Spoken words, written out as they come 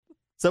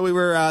So we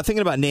were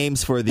thinking about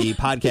names for the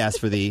podcast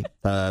for the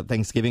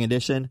Thanksgiving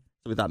edition.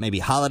 So we thought maybe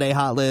Holiday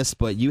Hot List,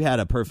 but you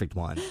had a perfect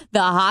one.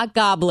 The Hot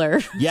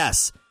Gobbler.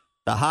 Yes.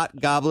 The Hot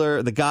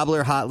Gobbler, the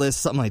Gobbler Hot List,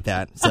 something like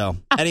that. So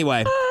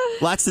anyway,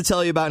 lots to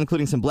tell you about,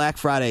 including some Black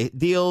Friday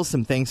deals,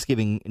 some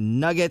Thanksgiving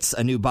nuggets,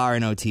 a new bar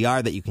in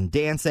OTR that you can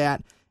dance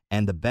at,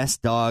 and the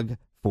best dog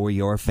for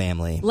your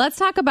family. Let's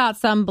talk about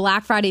some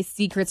Black Friday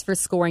secrets for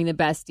scoring the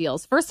best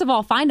deals. First of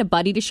all, find a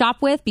buddy to shop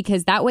with,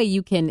 because that way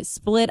you can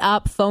split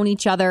up, phone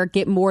each other,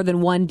 get more than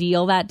one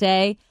deal that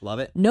day. Love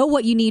it. Know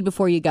what you need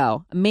before you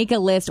go. Make a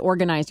list,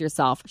 organize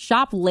yourself.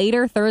 Shop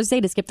later Thursday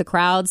to skip the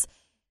crowds.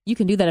 You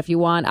can do that if you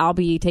want. I'll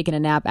be taking a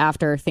nap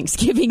after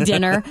Thanksgiving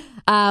dinner.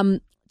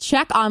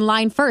 Check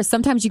online first.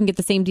 Sometimes you can get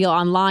the same deal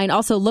online.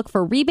 Also, look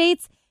for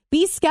rebates.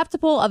 Be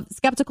skeptical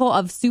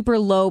of super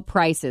low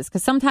prices,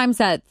 because sometimes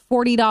that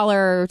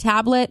 $40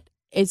 tablet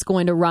is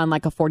going to run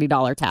like a $40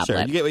 tablet.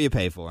 Sure, you get what you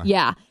pay for.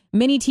 Yeah.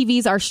 Mini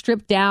TVs are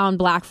stripped down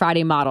Black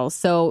Friday models,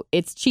 so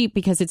it's cheap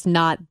because it's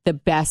not the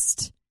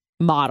best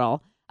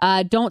model.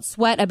 Don't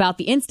sweat about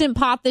the Instant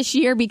Pot this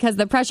year, because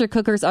the pressure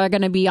cookers are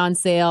going to be on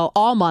sale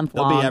all month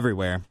long. They'll be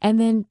everywhere. And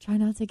then try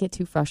not to get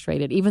too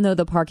frustrated, even though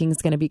the parking is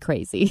going to be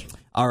crazy.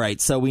 All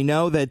right, so we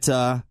know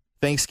that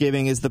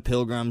Thanksgiving is the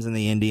pilgrims and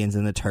the Indians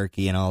and the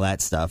turkey and all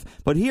that stuff.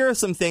 But here are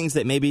some things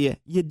that maybe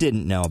you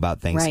didn't know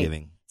about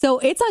Thanksgiving. Right. So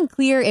it's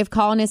unclear if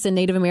colonists and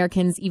Native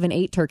Americans even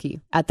ate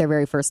turkey at their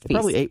very first feast. They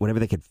probably ate whatever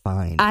they could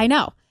find. I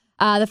know.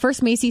 The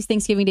first Macy's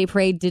Thanksgiving Day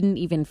Parade didn't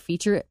even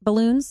feature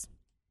balloons.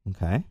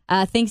 Okay.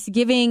 A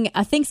Thanksgiving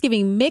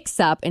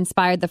mix-up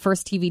inspired the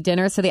first TV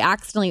dinner, so they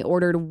accidentally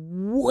ordered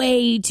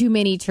way too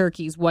many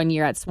turkeys one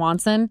year at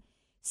Swanson.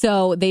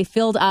 So they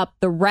filled up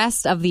the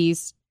rest of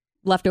these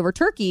leftover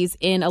turkeys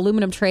in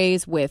aluminum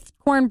trays with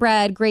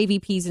cornbread, gravy,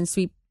 peas, and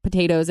sweet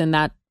potatoes, and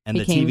the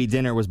TV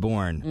dinner was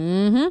born.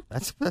 Mm-hmm.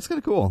 That's kind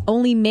of cool.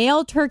 Only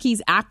male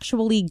turkeys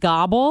actually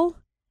gobble,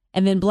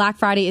 and then Black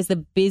Friday is the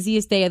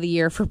busiest day of the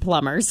year for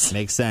plumbers.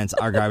 Makes sense.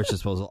 Our garbage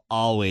disposal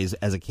always,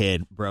 as a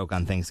kid, broke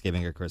on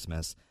Thanksgiving or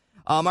Christmas.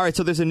 All right,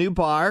 so there's a new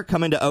bar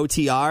coming to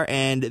OTR,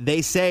 and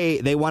they say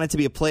they want it to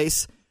be a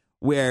place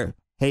where,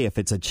 hey, if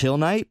it's a chill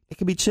night, it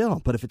can be chill.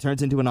 But if it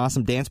turns into an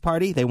awesome dance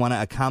party, they want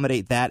to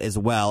accommodate that as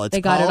well. They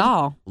got it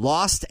all.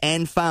 Lost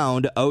and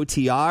Found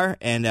OTR.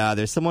 And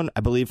there's someone, I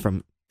believe,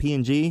 from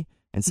P&G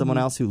and someone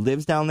else who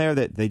lives down there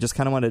that they just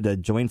kind of wanted to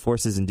join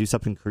forces and do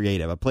something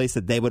creative. A place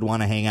that they would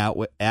want to hang out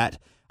at.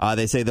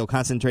 They say they'll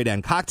concentrate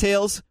on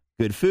cocktails,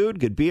 good food,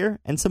 good beer,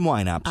 and some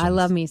wine options. I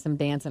love me some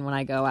dancing when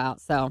I go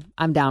out, so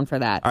I'm down for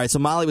that. All right, so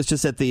Molly was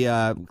just at the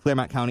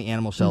Claremont County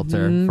Animal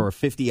Shelter for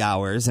 50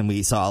 hours, and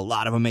we saw a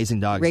lot of amazing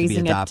dogs to be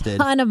adopted.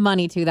 Raising a ton of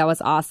money, too. That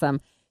was awesome.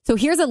 So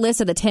here's a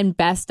list of the 10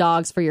 best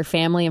dogs for your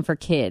family and for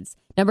kids.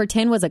 Number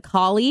 10 was a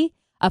Collie,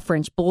 a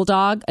French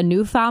Bulldog, a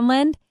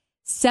Newfoundland.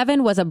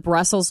 7 was a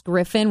Brussels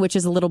Griffin, which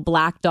is a little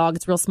black dog.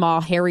 It's real small,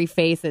 hairy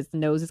face. Its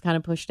nose is kind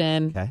of pushed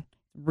in. Okay.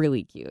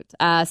 Really cute.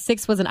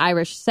 6 was an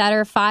Irish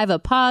Setter. 5, a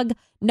Pug.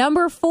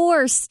 Number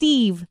 4,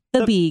 Steve,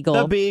 the Beagle.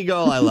 The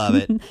Beagle. I love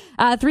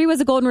it. 3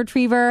 was a Golden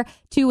Retriever.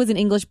 2 was an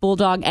English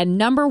Bulldog. And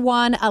number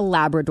 1, a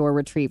Labrador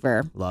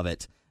Retriever. Love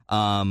it.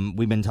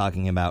 We've been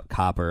talking about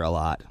Copper a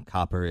lot.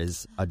 Copper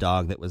is a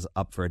dog that was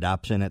up for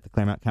adoption at the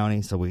Claremont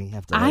County, so we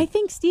have to... I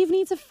think Steve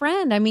needs a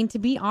friend. I mean, to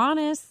be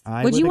honest.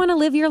 Would you want to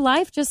live your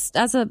life just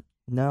as a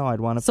No, I'd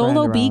want a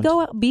solo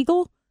friend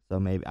beagle? So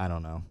maybe, I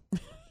don't know.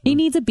 He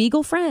needs a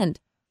beagle friend.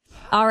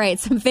 All right,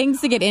 some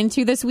things to get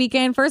into this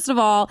weekend. First of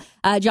all,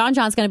 John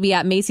John's going to be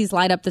at Macy's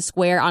Light Up the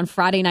Square on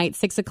Friday night,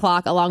 6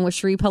 o'clock, along with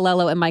Sheree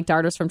Palello and Mike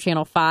Dardos from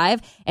Channel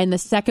 5. And the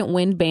Second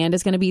Wind Band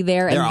is going to be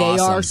there, and they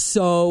awesome. are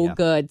so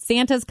good.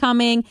 Santa's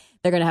coming.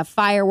 They're going to have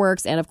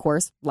fireworks and, of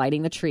course,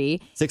 lighting the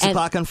tree. 6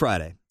 o'clock on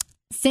Friday.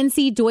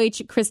 Cincy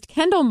Deutsch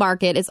Christkindl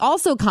Market is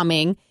also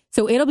coming.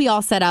 So it'll be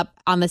all set up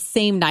on the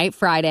same night,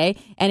 Friday,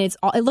 and it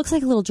looks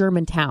like a little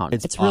German town.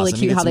 It's awesome. really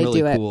cute how they really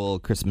do it. Cool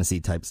Christmassy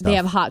type stuff. They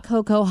have hot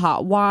cocoa,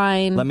 hot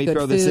wine. Let me good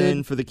throw food. this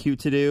in for the Q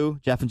To Do.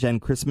 Jeff and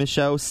Jen Christmas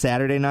show,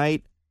 Saturday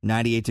night,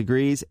 98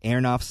 degrees,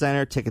 Aronoff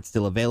Center. Tickets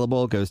still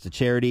available. Goes to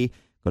charity.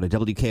 Go to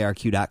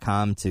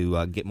WKRQ.com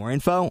to get more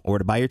info or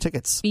to buy your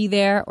tickets. Be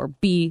there or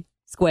be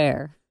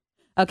square.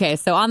 Okay,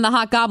 so on the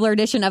Hot Gobbler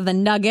edition of the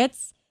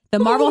Nuggets, the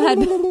Marblehead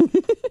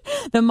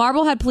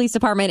Police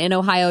Department in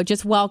Ohio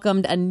just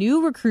welcomed a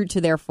new recruit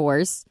to their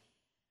force.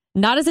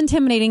 Not as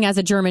intimidating as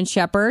a German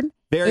Shepherd.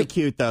 Very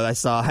cute, though. I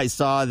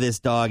saw this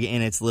dog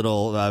in its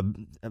little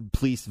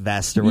police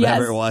vest or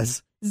whatever it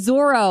was.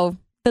 Zorro,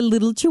 the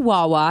little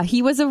Chihuahua.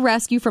 He was a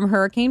rescue from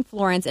Hurricane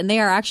Florence, and they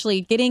are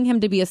actually getting him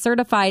to be a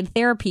certified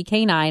therapy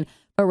canine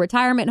for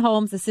retirement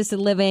homes, assisted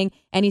living,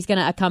 and he's going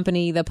to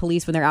accompany the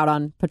police when they're out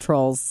on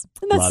patrols.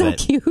 And that's Love so it.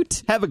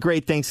 cute. Have a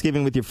great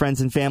Thanksgiving with your friends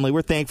and family.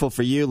 We're thankful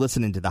for you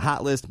listening to the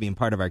Hot List, being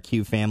part of our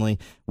Q family.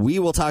 We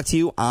will talk to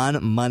you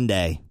on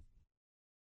Monday.